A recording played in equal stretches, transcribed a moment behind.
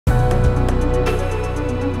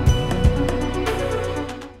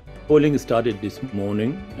Polling started this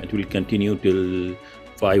morning and will continue till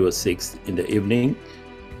 5 or 6 in the evening.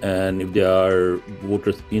 And if there are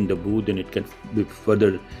voters in the booth, then it can be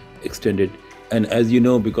further extended. And as you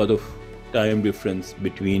know, because of time difference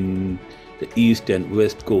between the east and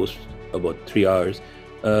west coast, about 3 hours,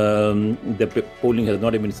 the polling has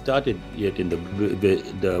not even started yet in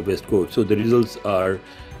the west coast. So the results are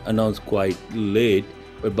announced quite late,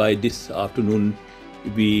 but by this afternoon,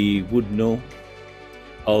 we would know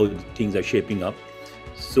how things are shaping up.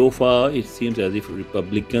 So far, it seems as if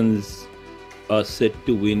Republicans are set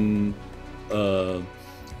to win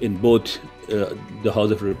in both the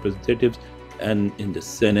House of Representatives and in the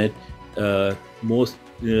Senate. Most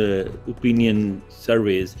opinion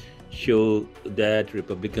surveys show that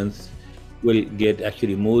Republicans will get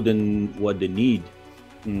actually more than what they need.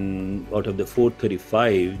 Out of the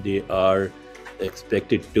 435, they are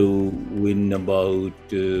expected to win about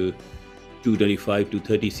 225 to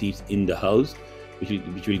 30 seats in the House, which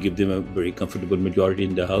will give them a very comfortable majority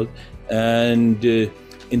in the House. And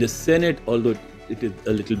in the Senate, although it is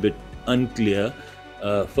a little bit unclear,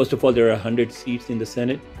 first of all, there are 100 seats in the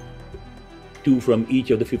Senate, 2 from each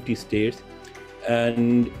of the 50 states.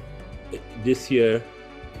 And this year,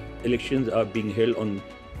 elections are being held on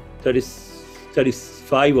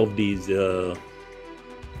 35 of these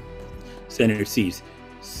Senate seats.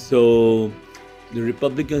 So the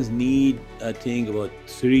Republicans need, I think, about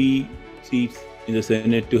 3 seats in the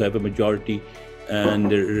Senate to have a majority,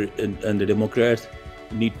 and the Democrats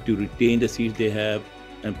need to retain the seats they have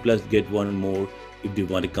and plus get one more if they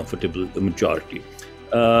want a comfortable majority.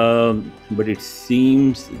 But it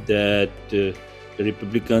seems that the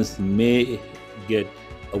Republicans may get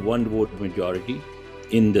a 1-vote majority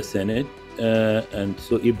in the Senate, and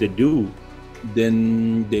so if they do,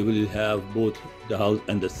 then they will have both the House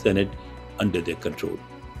and the Senate under their control.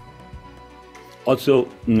 Also,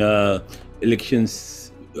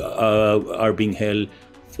 elections are being held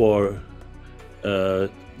for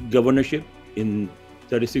governorship in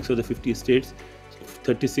 36 of the 50 states.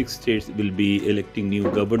 36 states will be electing new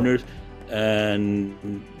governors, and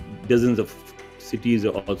dozens of cities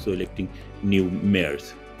are also electing new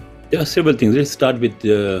mayors. There are several things. Let's start with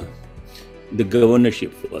the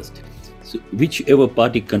governorship first. So whichever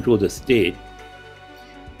party controls the state,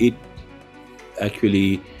 it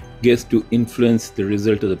actually gets to influence the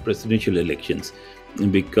result of the presidential elections,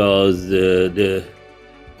 because the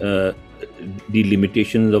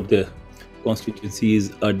limitations of the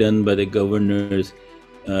constituencies are done by the governors.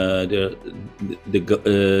 The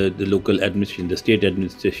local administration, the state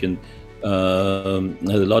administration,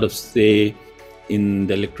 has a lot of say in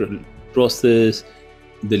the electoral process.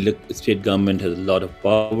 The state government has a lot of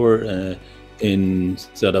power in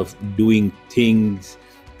sort of doing things,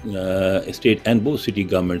 state and both city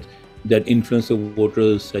governments, that influence the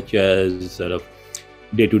voters, such as sort of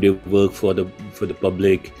day-to-day work for the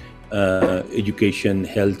public, education,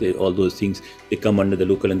 health, all those things. They come under the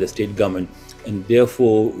local and the state government, and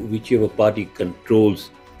therefore, whichever party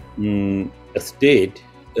controls a state,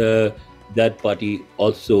 that party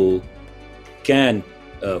also can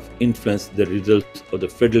influence the results of the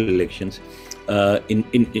federal elections in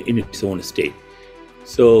its own state.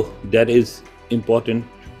 So that is important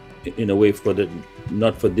in a way for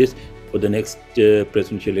not for this, for the next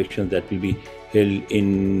presidential elections that will be held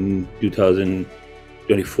in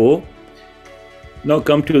 2024. Now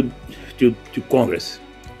come to Congress.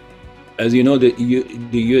 As you know, the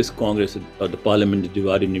U.S. Congress, or the Parliament, is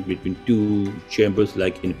divided in between 2 chambers,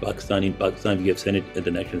 like in Pakistan. In Pakistan, we have Senate and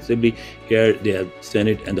the National Assembly. Here, they have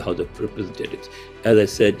Senate and the House of Representatives. As I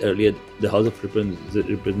said earlier, the House of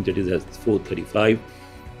Representatives has 435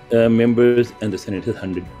 members, and the Senate has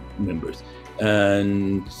 100 members.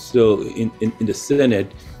 And so, in the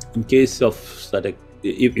Senate, in case of sort of,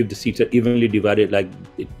 if the seats are evenly divided like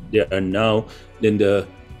they are now, then the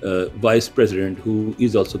vice president, who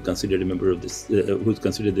is also considered a member of this, who's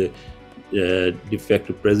considered the de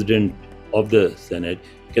facto president of the Senate,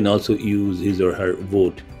 can also use his or her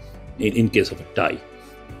vote in case of a tie.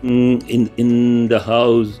 In the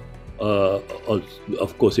House,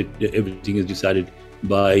 of course, everything is decided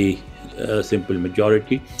by a simple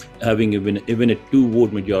majority. Having even a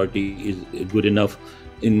 2-vote majority is good enough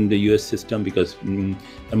in the US system, because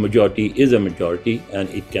a majority is a majority and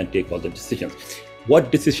it can take all the decisions.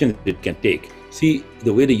 What decisions it can take? See,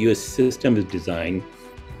 the way the US system is designed,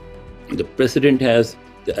 the president has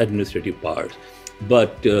the administrative powers,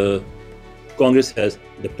 but Congress has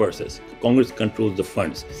the purses. Congress controls the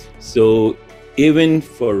funds. So even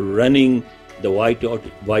for running the White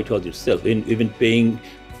House itself, even paying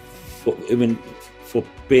for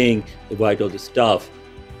paying the White House staff,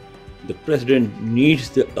 the president needs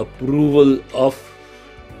the approval of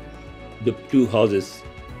the two houses,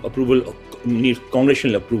 needs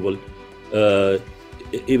congressional approval, uh,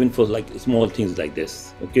 even for like small things like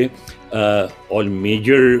this. Okay, all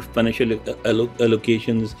major financial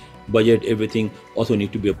allocations, budget, everything also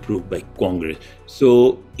need to be approved by Congress.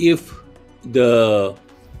 So if the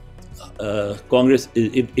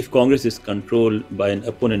if Congress is controlled by an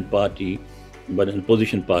opponent party, by an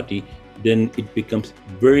opposition party, then it becomes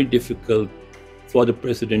very difficult for the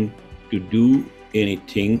president to do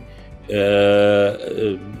anything, because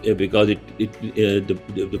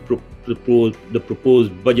the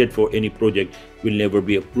proposed budget for any project will never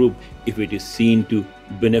be approved if it is seen to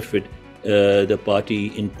benefit the party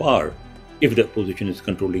in power, if the opposition is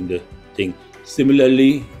controlling the thing.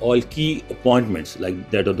 Similarly, all key appointments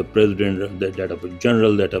like that of the president, that of a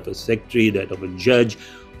general, that of a secretary, that of a judge,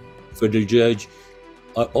 federal judge,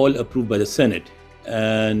 are all approved by the Senate.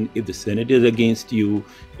 And if the Senate is against you,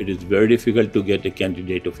 it is very difficult to get a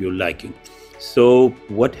candidate of your liking. So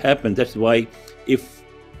what happens? That's why, if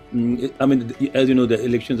I mean, as you know, the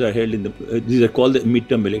elections are held in these are called the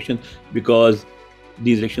midterm elections because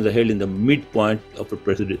these elections are held in the midpoint of a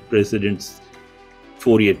president's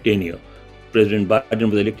 4-year tenure. President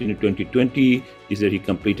Biden was elected in 2020. He said he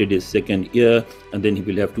completed his second year, and then he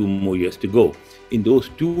will have 2 more years to go. In those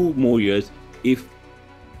 2 more years, if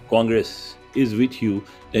Congress is with you,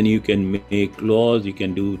 then you can make laws, you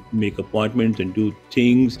can make appointments and do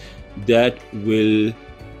things that will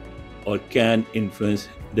or can influence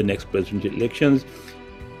the next presidential elections.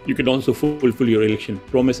 You can also fulfill your election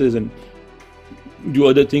promises and do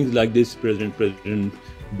other things like this President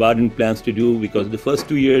Biden plans to do, because the first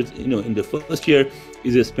 2 years, in the first year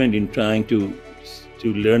is spent in trying to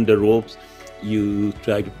learn the ropes. You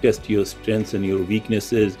try to test your strengths and your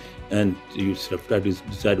weaknesses, and you try to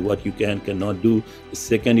decide what you cannot do. The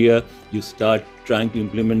second year, you start trying to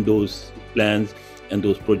implement those plans and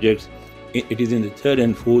those projects. It is in the third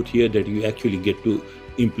and fourth year that you actually get to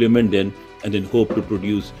implement them and then hope to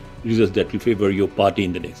produce results that will favor your party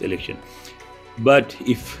in the next election. But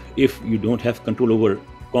if you don't have control over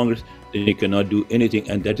Congress, then you cannot do anything.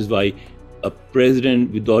 And that is why a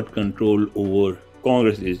president without control over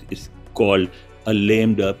Congress is called a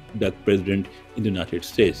lame duck president in the United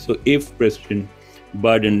States. So if President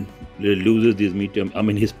Biden loses these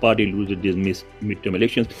his party loses these midterm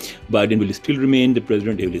elections, Biden will still remain the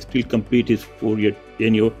president. He will still complete his 4-year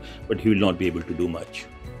tenure, but he will not be able to do much.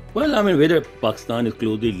 Well, whether Pakistan is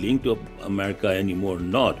closely linked to America anymore or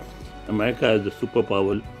not, America as a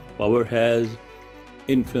superpower has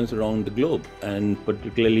influence around the globe, and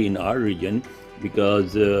particularly in our region,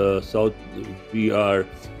 because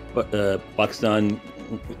Pakistan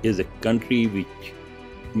is a country which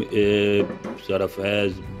sort of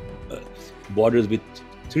has borders with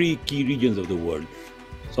 3 key regions of the world.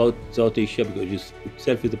 South Asia, because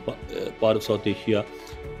itself is a part of South Asia,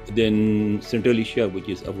 then Central Asia, which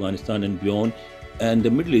is Afghanistan and beyond, and the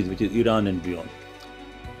Middle East, which is Iran and beyond.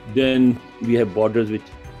 Then we have borders with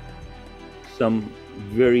some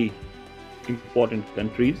very important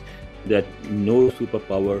countries that no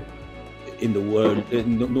superpower in the world,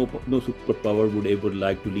 no superpower would ever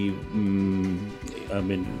like to leave.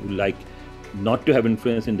 Like not to have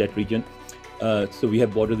influence in that region. So we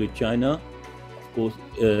have borders with China. Of course,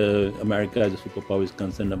 America as a superpower is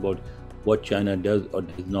concerned about what China does or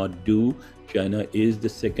does not do. China is the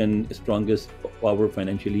second strongest power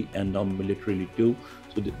financially and now militarily too.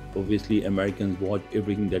 So obviously Americans watch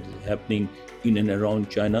everything that is happening in and around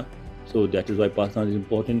China. So that is why Pakistan is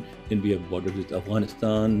important. Then we have borders with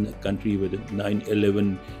Afghanistan, a country where the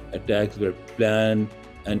 9/11 attacks were planned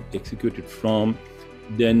and executed from.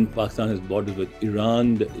 Then Pakistan has borders with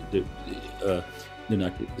Iran. The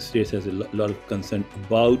United States has a lot of concern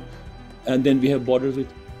about. And then we have borders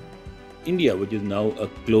with India, which is now a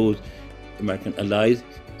close American allies.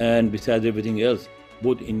 And besides everything else,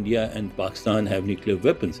 both India and Pakistan have nuclear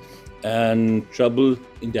weapons. And trouble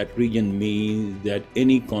in that region means that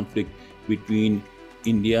any conflict between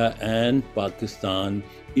India and Pakistan,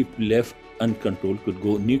 if left uncontrolled, could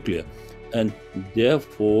go nuclear. And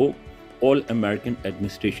therefore, all American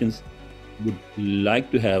administrations would like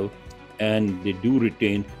to have, and they do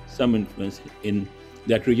retain, some influence in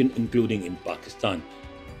that region, including in Pakistan.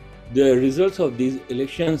 The results of these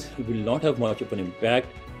elections will not have much of an impact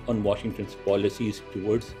on Washington's policies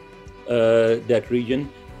towards that region,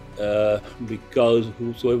 because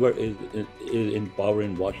whosoever is in power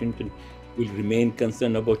in Washington will remain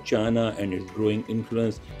concerned about China and its growing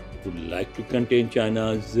influence. It would like to contain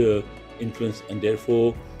China's influence, and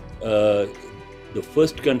therefore the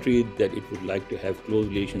first country that it would like to have close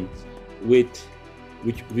relations with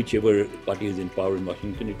whichever party is in power in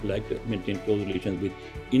Washington, it would like to maintain close relations with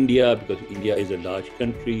India, because India is a large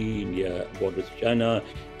country. India borders China.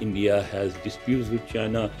 India has disputes with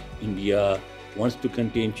China. India wants to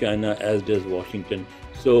contain China, as does Washington.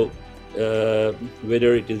 So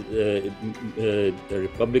whether it is a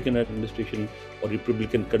Republican administration or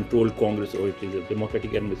Republican-controlled Congress, or it is a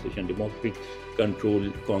Democratic administration,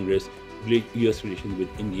 Democratic-controlled Congress, U.S. relations with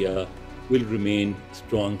India will remain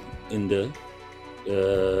strong in the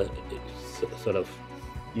sort of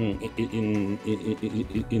in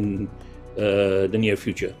the near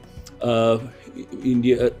future.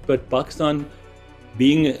 But Pakistan,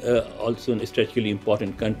 being also a strategically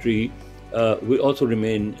important country, will also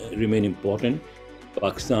remain important.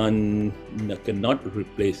 Pakistan cannot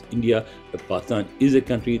replace India, but Pakistan is a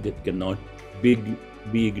country that cannot be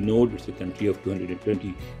ignored. It's a country of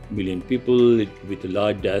 220 million people with a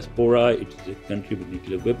large diaspora. It is a country with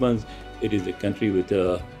nuclear weapons. It is a country with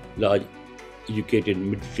a large educated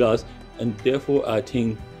middle class. And therefore, I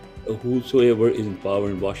think whosoever is in power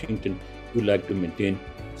in Washington would like to maintain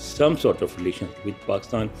some sort of relations with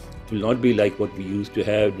Pakistan. It will not be like what we used to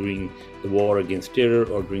have during the war against terror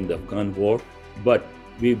or during the Afghan war, but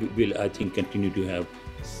we will, I think, continue to have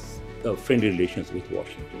friendly relations with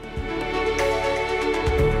Washington.